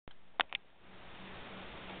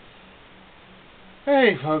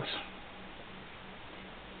Hey folks,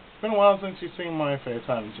 it's been a while since you've seen my face,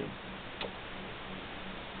 haven't you?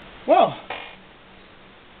 Well,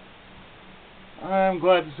 I'm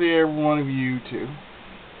glad to see every one of you too.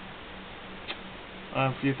 I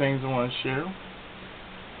have a few things I want to share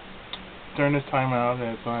during this time out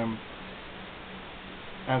as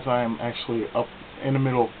I'm actually up in the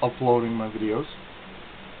middle of uploading my videos.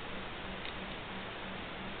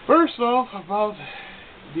 First off, about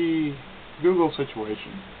the Google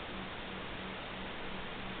situation.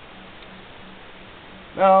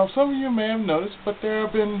 Now, some of you may have noticed, but there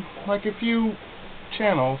have been like a few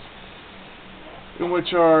channels in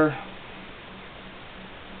which are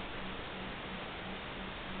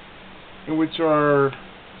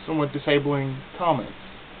somewhat disabling comments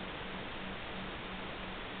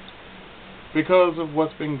because of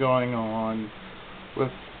what's been going on with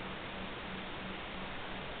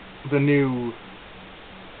the new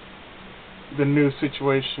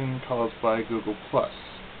situation caused by Google Plus.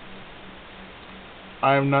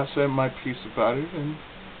 I have not said my piece about it, and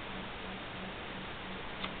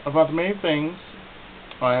about the main things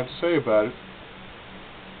I have to say about it.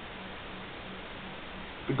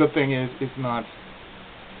 The good thing is it's not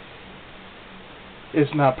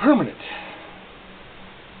permanent.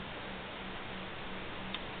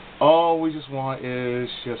 All we just want is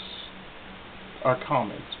just our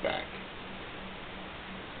comments back.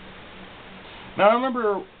 Now I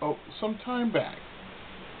remember some time back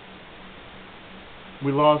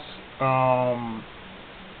we lost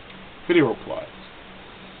video replies.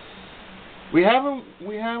 We haven't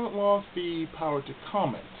lost the power to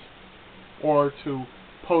comment or to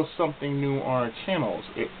post something new on our channels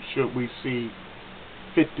should we see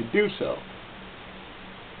fit to do so.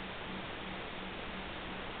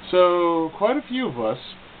 So quite a few of us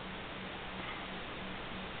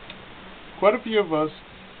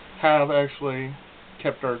have actually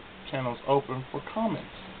kept our channels open for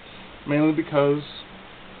comments, mainly because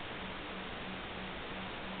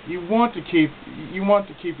you want to keep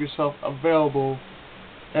yourself available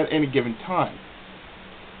at any given time.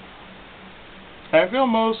 I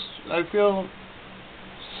feel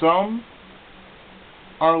some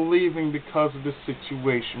are leaving because of this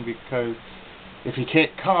situation, because if you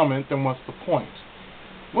can't comment, then what's the point?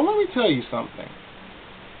 Well, let me tell you something.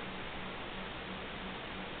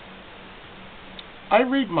 I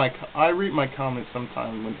read my comments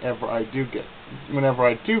sometimes whenever I do get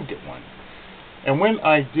one. And when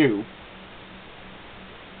I do,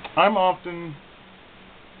 I'm often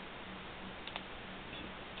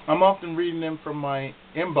reading them from my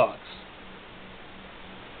inbox,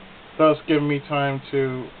 thus giving me time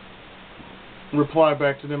to reply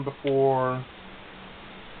back to them before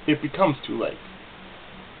it becomes too late.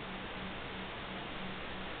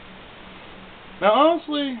 Now,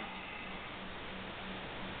 honestly,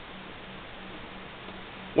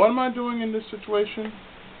 what am I doing in this situation?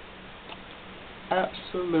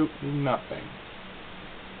 Absolutely nothing.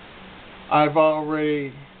 I've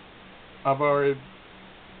already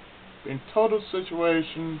in total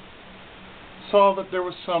situation saw that there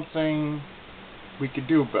was something we could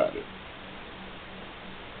do about it.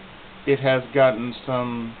 It has gotten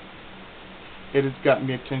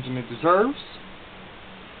the attention it deserves,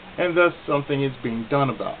 and thus something is being done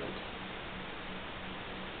about it.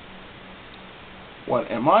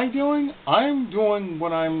 What am I doing? I'm doing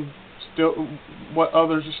what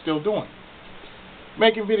others are still doing.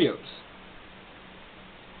 Making videos.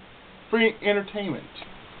 Free entertainment.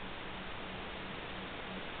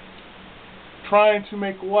 Trying to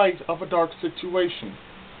make light of a dark situation.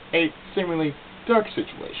 A seemingly dark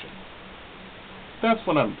situation. That's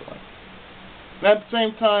what I'm doing. And at the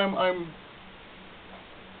same time,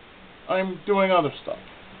 I'm doing other stuff.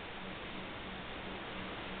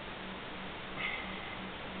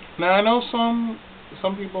 Now I know some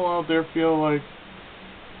people out there feel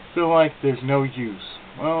like there's no use.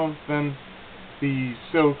 Well, then the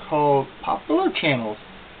so-called popular channels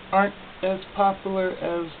aren't as popular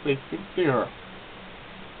as they think they are.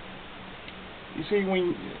 You see,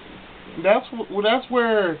 that's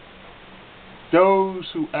where those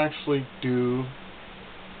who actually do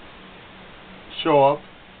show up,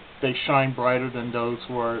 they shine brighter than those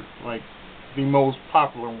who are like the most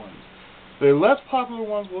popular ones. The less popular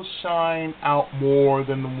ones will shine out more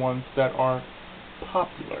than the ones that are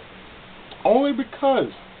popular. Only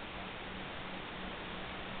because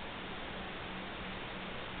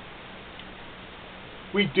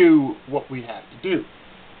we do what we have to do.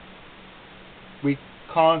 We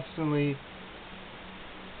constantly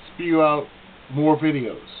spew out more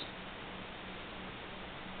videos.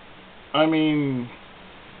 I mean,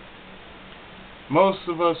 most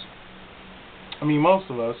of us I mean, most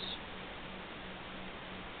of us,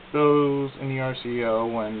 those in the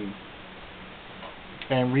RCO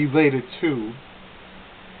and related to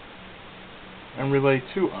and relate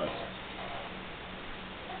to us,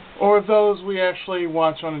 or those we actually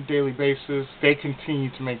watch on a daily basis, they continue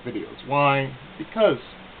to make videos. Why? Because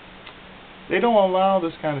they don't allow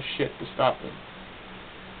this kind of shit to stop them.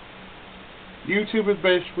 YouTube is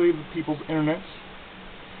basically the people's internet.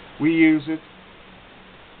 We use it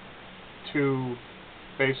to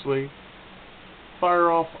basically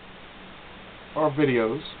fire off our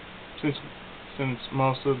videos, since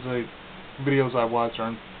most of the videos I watch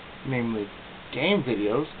are namely game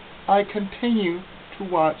videos. I continue to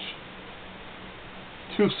watch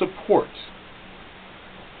to support.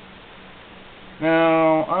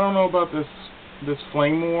 Now, I don't know about this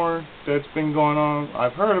flame war that's been going on.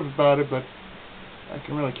 I've heard about it, but I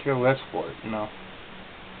can really care less for it, you know.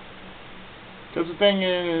 Because the thing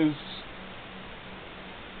is,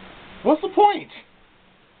 what's the point?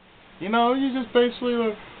 You know, you just basically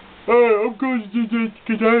like, oh, I'm going to do this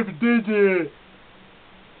because I haven't done it.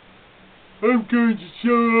 I'm going to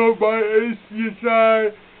show up my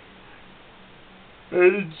ACSI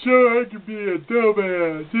and so I can be a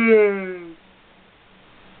dumbass. Yeah.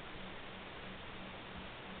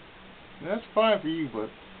 That's fine for you, but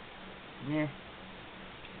yeah.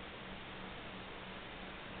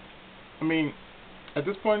 I mean, at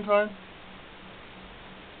this point in time,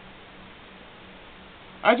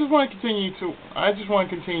 I just want to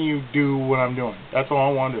continue to do what I'm doing. That's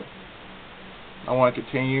all I want to do. I want to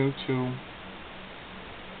continue to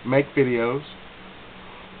make videos.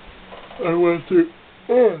 I want to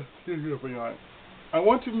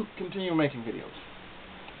continue making videos.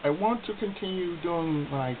 I want to continue doing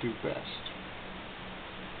what I do best.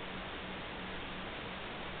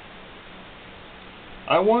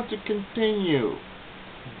 I want to continue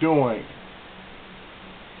doing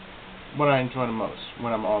what I enjoy the most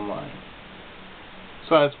when I'm online.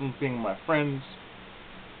 Aside from being with my friends,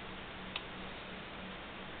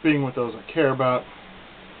 being with those I care about,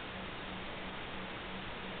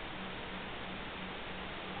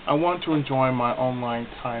 I want to enjoy my online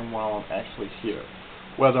time while I'm actually here.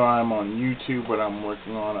 Whether I'm on YouTube, whether I'm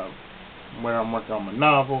working on my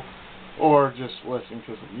novel, or just listening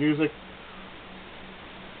to some music.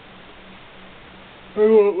 I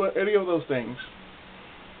won't let any of those things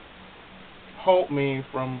halt me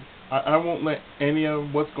from. I won't let any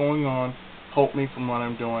of what's going on halt me from what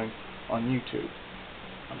I'm doing on YouTube.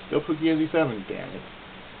 I'm still Pookie87, damn it.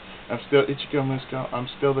 I'm still Ichigo Musko. I'm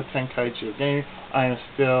still the Tenkaichi of gaming. I am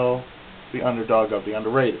still the underdog of the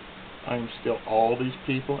underrated. I am still all these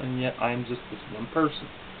people, and yet I am just this one person.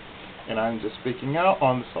 And I'm just speaking out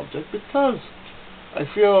on the subject because I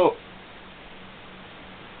feel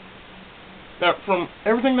that from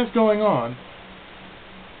everything that's going on,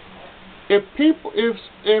 if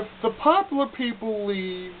the popular people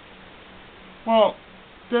leave, well,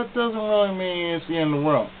 that doesn't really mean it's the end of the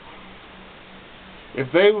world.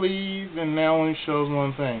 If they leave, then that only shows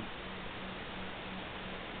one thing.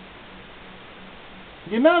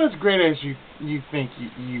 You're not as great as you think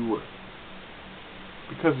you were.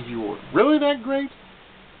 Because if you were really that great,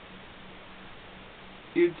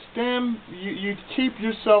 you'd keep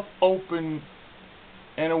yourself open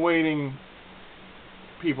and awaiting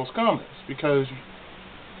people's comments. Because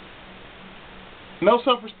no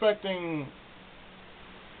self-respecting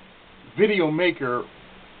video maker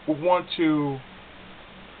would want to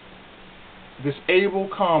disable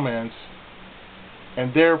comments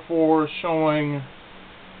and therefore showing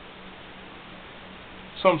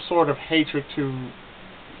some sort of hatred to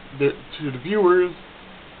the viewers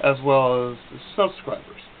as well as the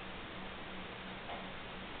subscribers,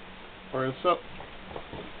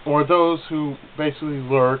 or those who basically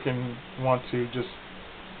lurk and want to just,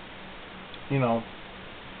 you know,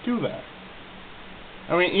 do that.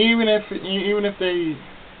 I mean, even if they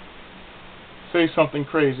say something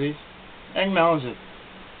crazy, acknowledge it.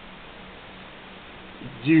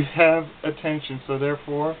 You have attention, so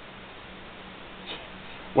therefore,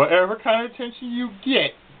 whatever kind of attention you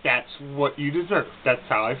get, that's what you deserve. That's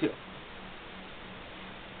how I feel.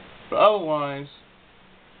 But otherwise,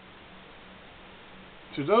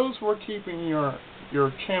 to those who are keeping your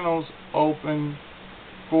channels open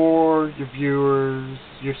for your viewers,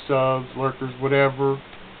 your subs, lurkers, whatever,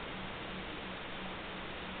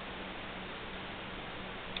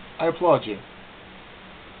 I applaud you.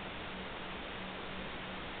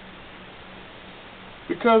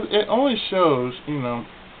 Because it only shows, you know,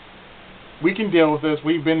 we can deal with this.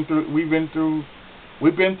 We've been through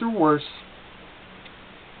worse.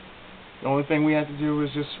 The only thing we have to do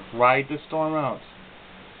is just ride the storm out.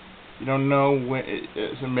 You don't know when it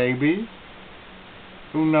is. Maybe.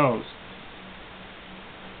 Who knows?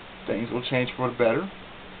 Things will change for the better.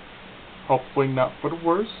 Hopefully not for the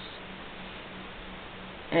worse.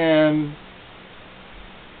 And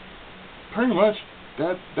pretty much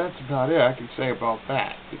that's about it I can say about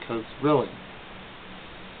that, because really,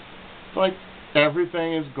 it's like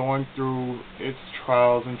everything is going through its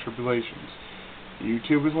trials and tribulations.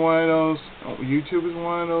 YouTube is one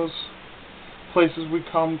of those places we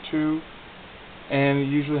come to, and it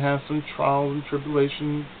usually has some trials and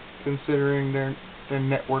tribulations considering their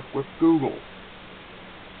network with Google.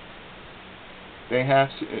 They have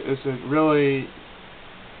to. It's a really.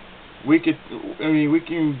 We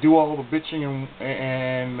can do all the bitching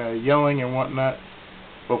and yelling and whatnot,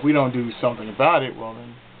 but if we don't do something about it, well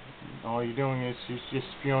then, all you're doing is just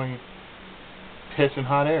spewing piss and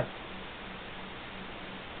hot air.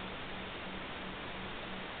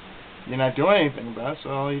 You're not doing anything about it, so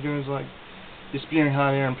all you're doing is like you're spewing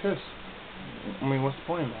hot air and piss. I mean, what's the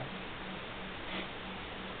point of that?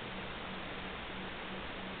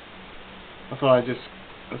 I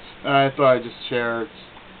thought I'd just share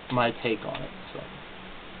my take on it. So,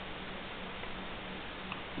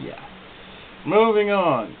 yeah. Moving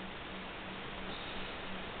on.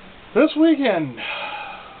 This weekend.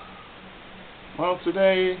 Well,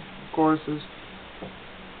 today, of course, is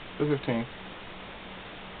the 15th.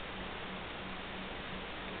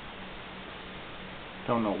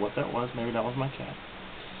 Don't know what that was. Maybe that was my cat.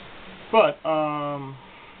 But,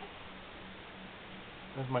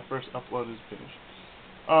 as my first upload is finished.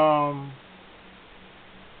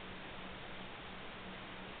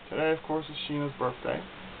 Today, of course, is Sheena's birthday.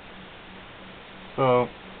 So,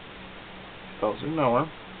 those who know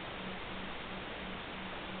her,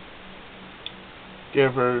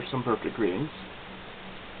 give her some birthday greetings.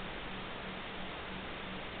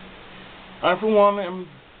 I, for one, am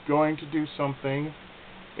going to do something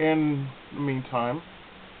in the meantime.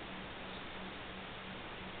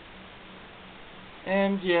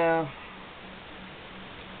 And yeah,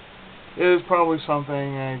 it is probably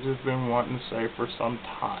something I've just been wanting to say for some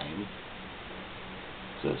time.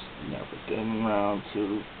 Just never getting around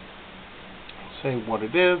to say what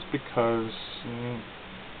it is because,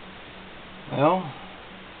 well,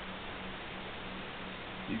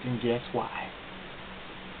 you can guess why.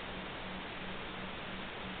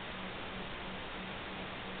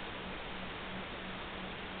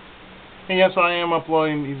 And yes, I am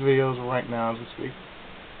uploading these videos right now as we speak.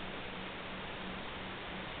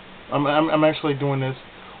 I'm actually doing this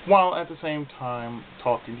while at the same time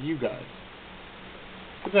talking to you guys.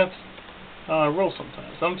 But that's how I roll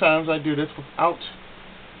sometimes. Sometimes I do this without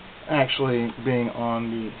actually being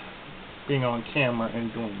on camera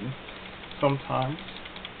and doing it. Sometimes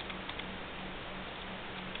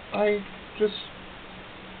I just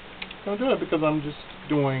don't do it because I'm just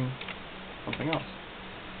doing something else.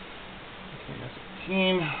 Okay, that's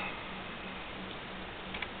 18.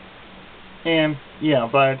 And yeah,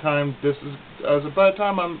 by the time this is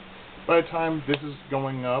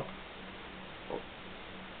going up,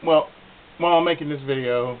 well, while I'm making this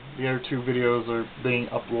video, the other two videos are being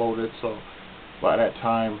uploaded, so by that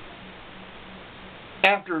time,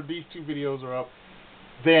 after these two videos are up,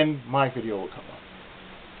 then my video will come up.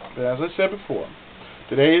 But as I said before,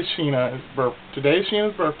 today is Sheena's birthday,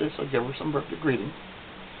 so give her some birthday greetings.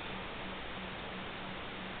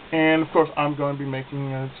 And of course, I'm going to be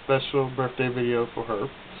making a special birthday video for her.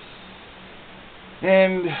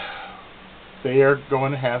 And they are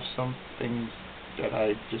going to have some things that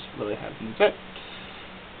I just really haven't said.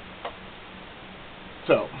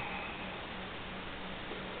 So,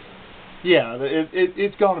 yeah,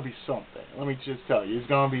 it's going to be something. Let me just tell you, it's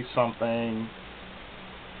going to be something.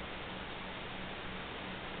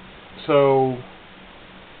 So,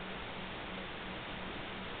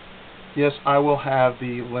 yes, I will have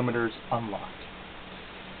the limiters unlocked.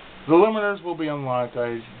 The limiters will be unlocked.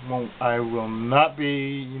 I will not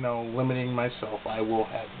be, limiting myself. I will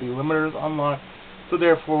have the limiters unlocked. So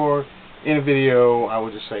therefore, in a video, I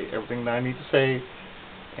will just say everything that I need to say,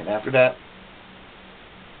 and after that,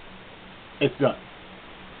 it's done.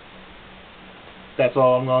 That's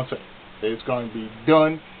all I'm going to say. It's going to be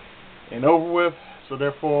done and over with. So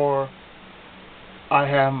therefore, I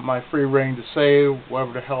have my free reign to say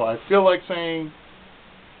whatever the hell I feel like saying.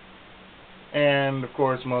 And of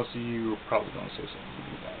course, most of you are probably going to say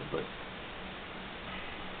something about it. But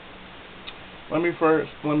let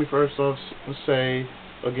me first off say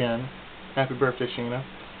again, happy birthday, Sheena.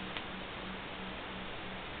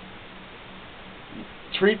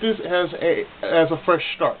 Treat this as a fresh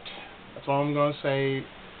start. That's all I'm going to say.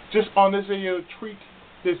 Just on this video, treat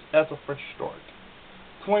this as a fresh start.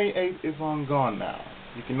 28 is long gone now.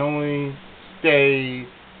 You can only stay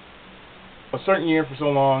a certain year for so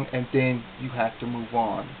long, and then you have to move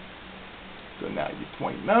on. So now you're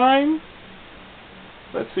 29.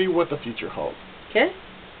 Let's see what the future holds. Okay?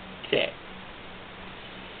 Okay.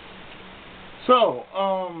 So,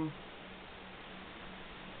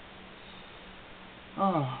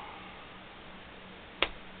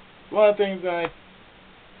 one of the things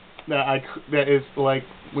that is like,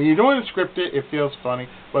 when you're doing it scripted, it feels funny,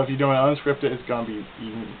 but if you're doing it unscripted, it's gonna be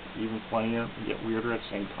even funnier and get weirder at the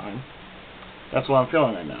same time. That's what I'm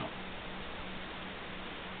feeling right now.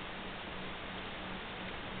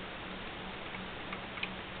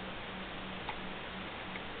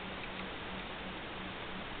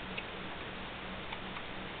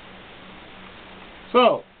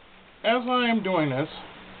 So, as I am doing this,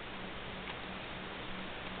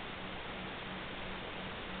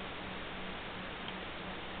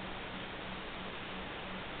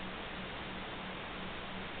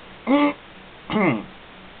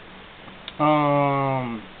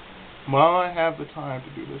 while I have the time to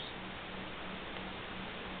do this,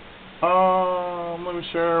 let me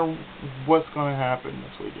share what's going to happen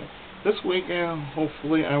this weekend. This weekend,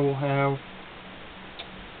 hopefully, I will have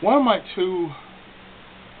one of my two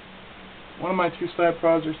side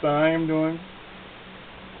projects that I am doing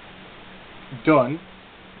done.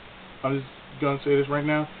 I'm just going to say this right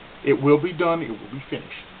now. It will be done. It will be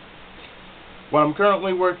finished. What I'm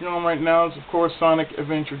currently working on right now is, of course, Sonic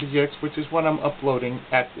Adventure DX, which is what I'm uploading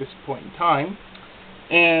at this point in time.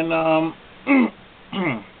 And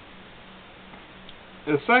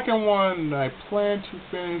the second one I plan to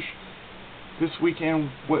finish this weekend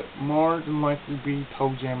would more than likely be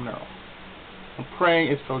ToeJam and Earl. I'm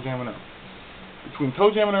praying it's ToeJam and Earl. Between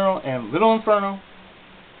ToeJam and Earl and Little Inferno,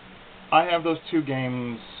 I have those two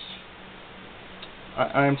games.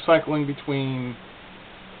 I am cycling between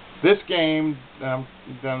this game that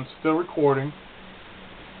I'm still recording,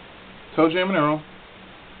 ToeJam and Earl,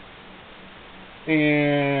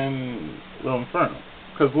 and Little Inferno.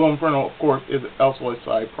 Because Little Inferno, of course, is also a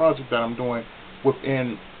side project that I'm doing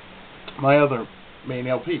within my other main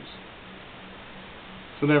LPs.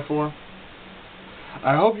 So therefore,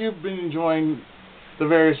 I hope you've been enjoying the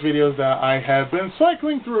various videos that I have been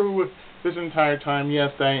cycling through this entire time.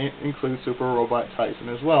 Yes, that includes Super Robot Tyson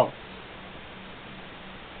as well.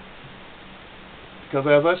 Because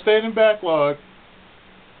as I stated in backlog,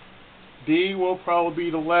 D will probably be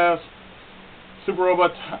the last Super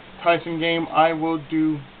Robot Tyson game I will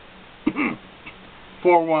do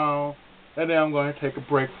for a while, and then I'm going to take a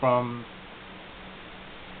break from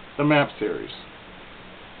the map series.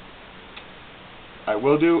 I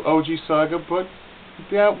will do OG Saga, but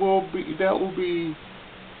that will be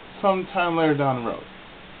sometime later down the road.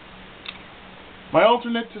 My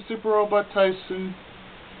alternate to Super Robot Tyson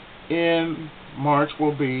in March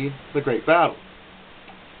will be The Great Battle.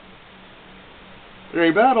 The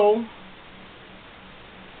Great Battle,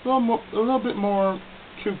 a little bit more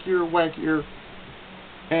kookier, wackier,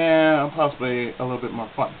 and possibly a little bit more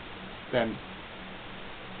fun than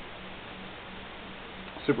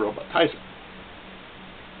Super Robot Tyson.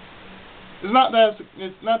 It's not that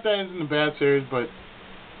it's in a bad series, but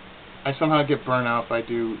I somehow get burnt out if I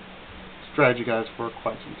do strategy guides for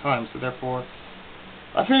quite some time. So therefore,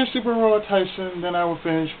 I finish Super Robot Tyson, then I will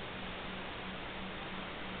finish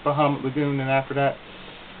Bahamut Lagoon, and after that,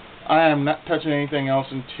 I am not touching anything else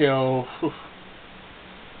until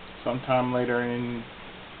sometime later in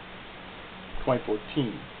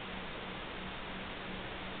 2014.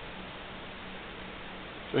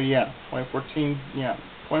 So yeah,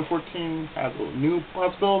 2014 has new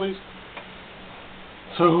possibilities.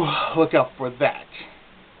 So look out for that.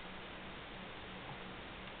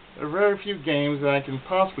 There are very few games that I can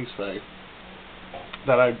possibly say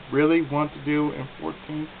that I really want to do in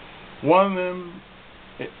 2014. One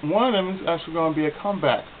of them is actually going to be a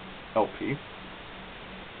comeback LP.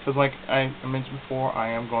 Because like I mentioned before,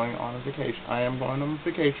 I am going on a vacation.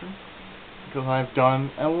 Because I've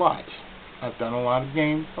done a lot. I've done a lot of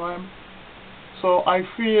game time. So I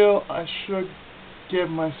feel I should give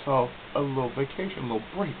myself a little vacation, a little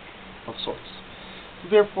break of sorts. So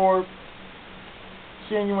therefore,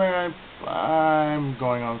 January, I'm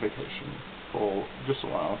going on vacation for just a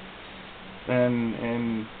while. Then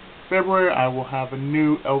in February, I will have a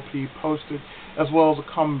new LP posted, as well as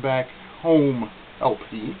a comeback home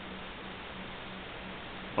LP.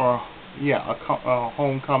 Or, yeah, a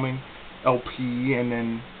homecoming LP, and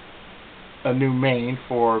then a new main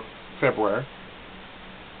for February,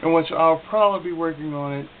 in which I'll probably be working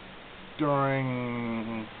on it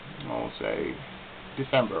during, I'll say,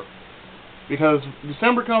 December. Because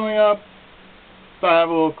December coming up, So I have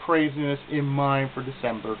a little craziness in mind for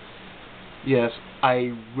December. Yes,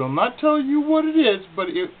 I will not tell you what it is, but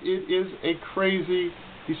it is a crazy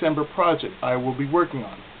December project I will be working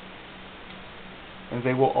on. And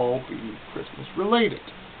they will all be Christmas related.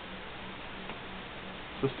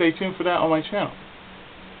 So stay tuned for that on my channel.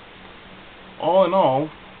 All in all,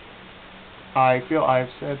 I feel I've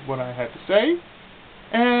said what I had to say,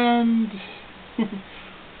 and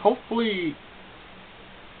hopefully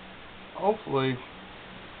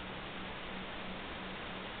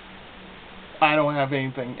I don't have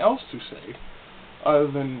anything else to say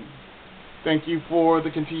other than thank you for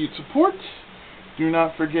the continued support. Do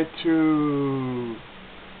not forget to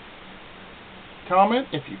comment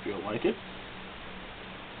if you feel like it,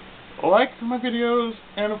 like my videos,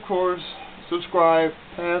 and of course subscribe,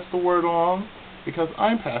 pass the word along, because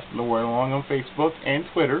I'm passing the word along on Facebook and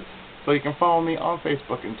Twitter, so you can follow me on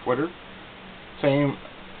Facebook and Twitter,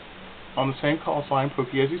 on the same call sign,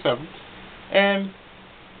 PokeYezi7. And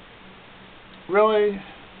really,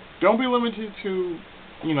 don't be limited to,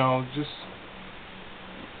 just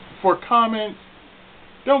for comments.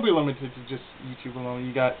 Don't be limited to just YouTube alone.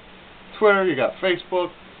 You got Twitter, you got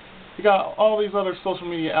Facebook, you got all these other social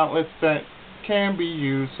media outlets that can be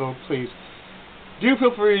used, so please do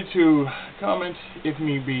feel free to comment, if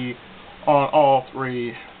need be, on all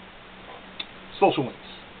 3 social links.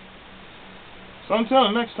 So until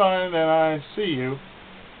the next time that I see you,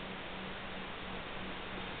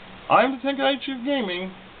 I'm the Tenkaichi of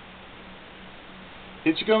Gaming,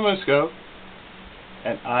 Ichigo Musco,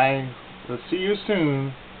 and I will see you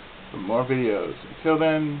soon for more videos. Until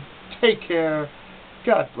then, take care,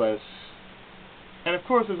 God bless, and of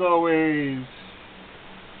course, as always,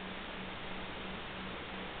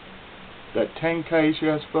 the Tenkaichi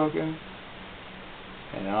has spoken,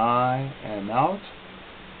 and I am out.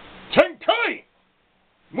 Tenkai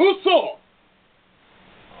Muso!